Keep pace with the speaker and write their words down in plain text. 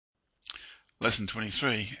Lesson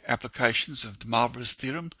 23, Applications of Moivre's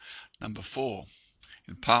Theorem, number 4.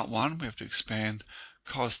 In part 1, we have to expand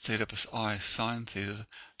cos theta plus I sine theta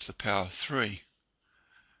to the power of 3,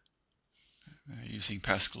 using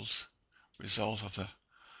Pascal's result of the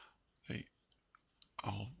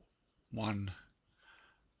old 1,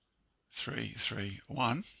 3, 3,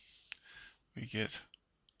 1. We get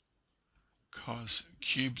cos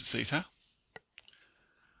cubed theta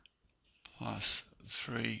plus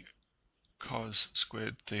 3 cos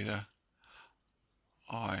squared theta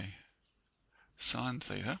I sine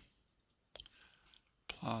theta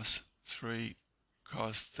plus 3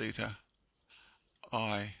 cos theta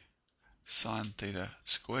I sine theta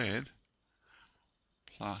squared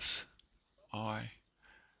plus I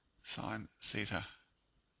sine theta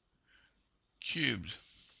cubed.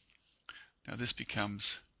 Now this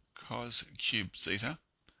becomes cos cubed theta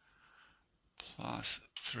plus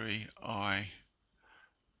 3i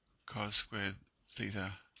cos squared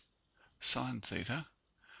theta sine theta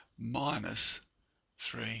minus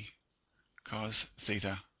 3 cos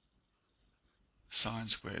theta sine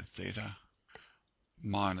squared theta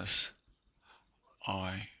minus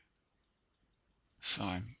I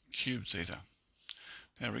sine cubed theta.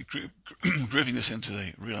 Now grouping this into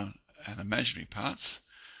the real and imaginary parts,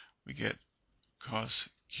 we get cos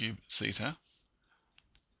cubed theta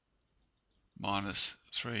minus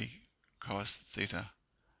 3 cos theta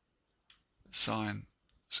sine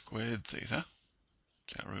squared theta,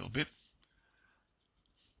 that real bit,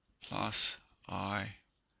 plus I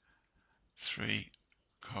 3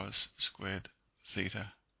 cos squared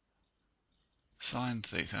theta sine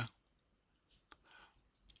theta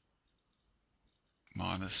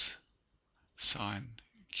minus sine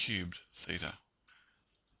cubed theta.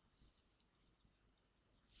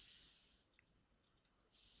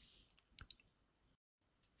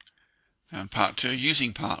 Now in part 2,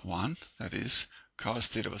 using part 1, that is, cos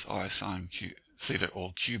theta plus I sine theta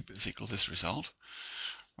all cubed is equal to this result,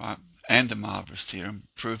 right? And de Moivre's theorem,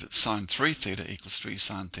 prove that sine 3 theta equals 3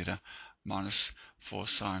 sine theta minus 4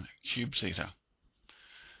 sine cubed theta.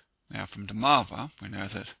 Now from de Moivre, we know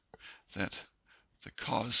that the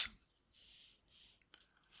cos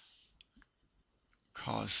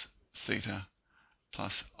theta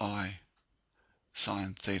plus I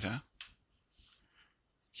sine theta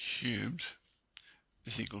cubed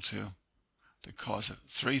is equal to the cos of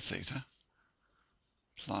 3 theta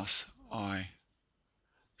plus I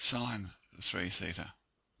sine 3 theta.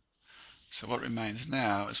 So what remains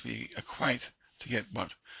now is we equate, to get what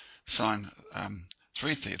sine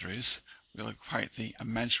 3 theta is, we'll equate the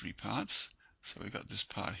imaginary parts. So we've got this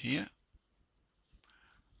part here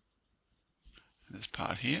and this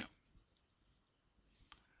part here.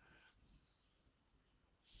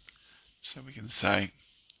 So we can say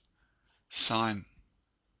sine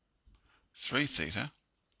 3 theta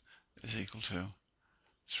is equal to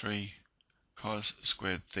 3 cos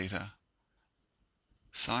squared theta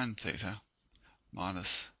sine theta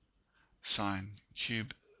minus sine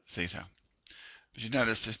cube theta. But you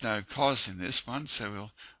notice there's no cos in this one, so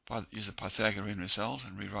we'll use a Pythagorean result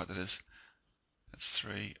and rewrite that as that's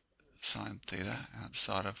 3 sine theta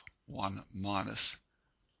outside of 1 minus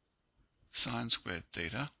sine squared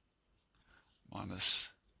theta minus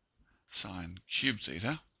sine cube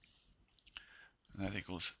theta, and that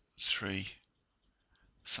equals 3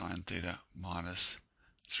 sine theta minus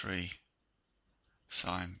 3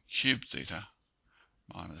 sine cube theta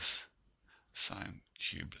minus sine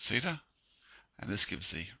cube theta, and this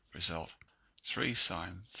gives the result 3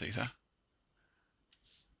 sine theta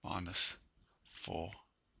minus 4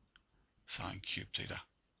 sine cube theta.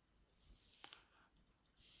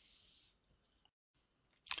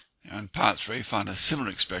 Now in part 3, find a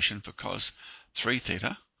similar expression for cos 3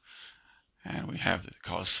 theta, and we have that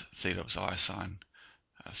cos theta plus I sine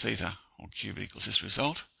theta all cubed equals this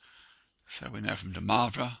result. So we know from de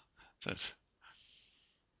Moivre that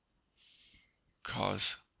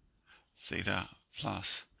cos theta plus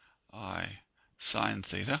I sine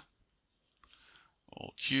theta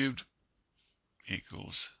all cubed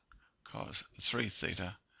equals cos 3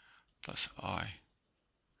 theta plus I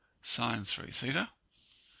sine 3 theta.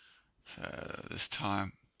 So this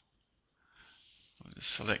time we'll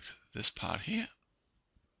just select this part here,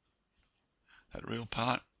 that real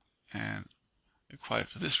part, and equate it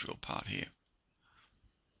to this real part here.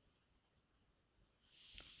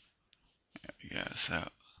 There we go. So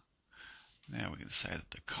now we can say that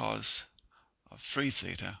the cos of 3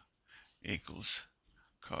 theta equals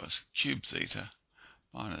cos cubed theta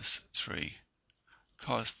minus 3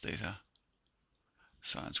 cos theta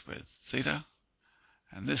sine squared theta.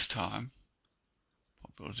 And this time,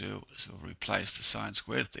 what we'll do is we'll replace the sine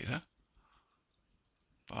squared theta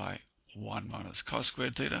by 1 minus cos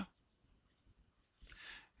squared theta,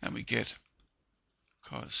 and we get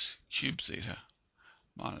cos cubed theta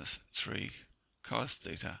minus 3 cos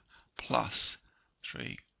theta plus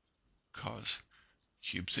 3 cos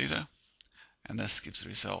cubed theta, and this gives the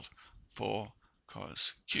result 4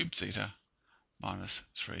 cos cubed theta minus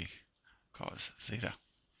 3 cos theta.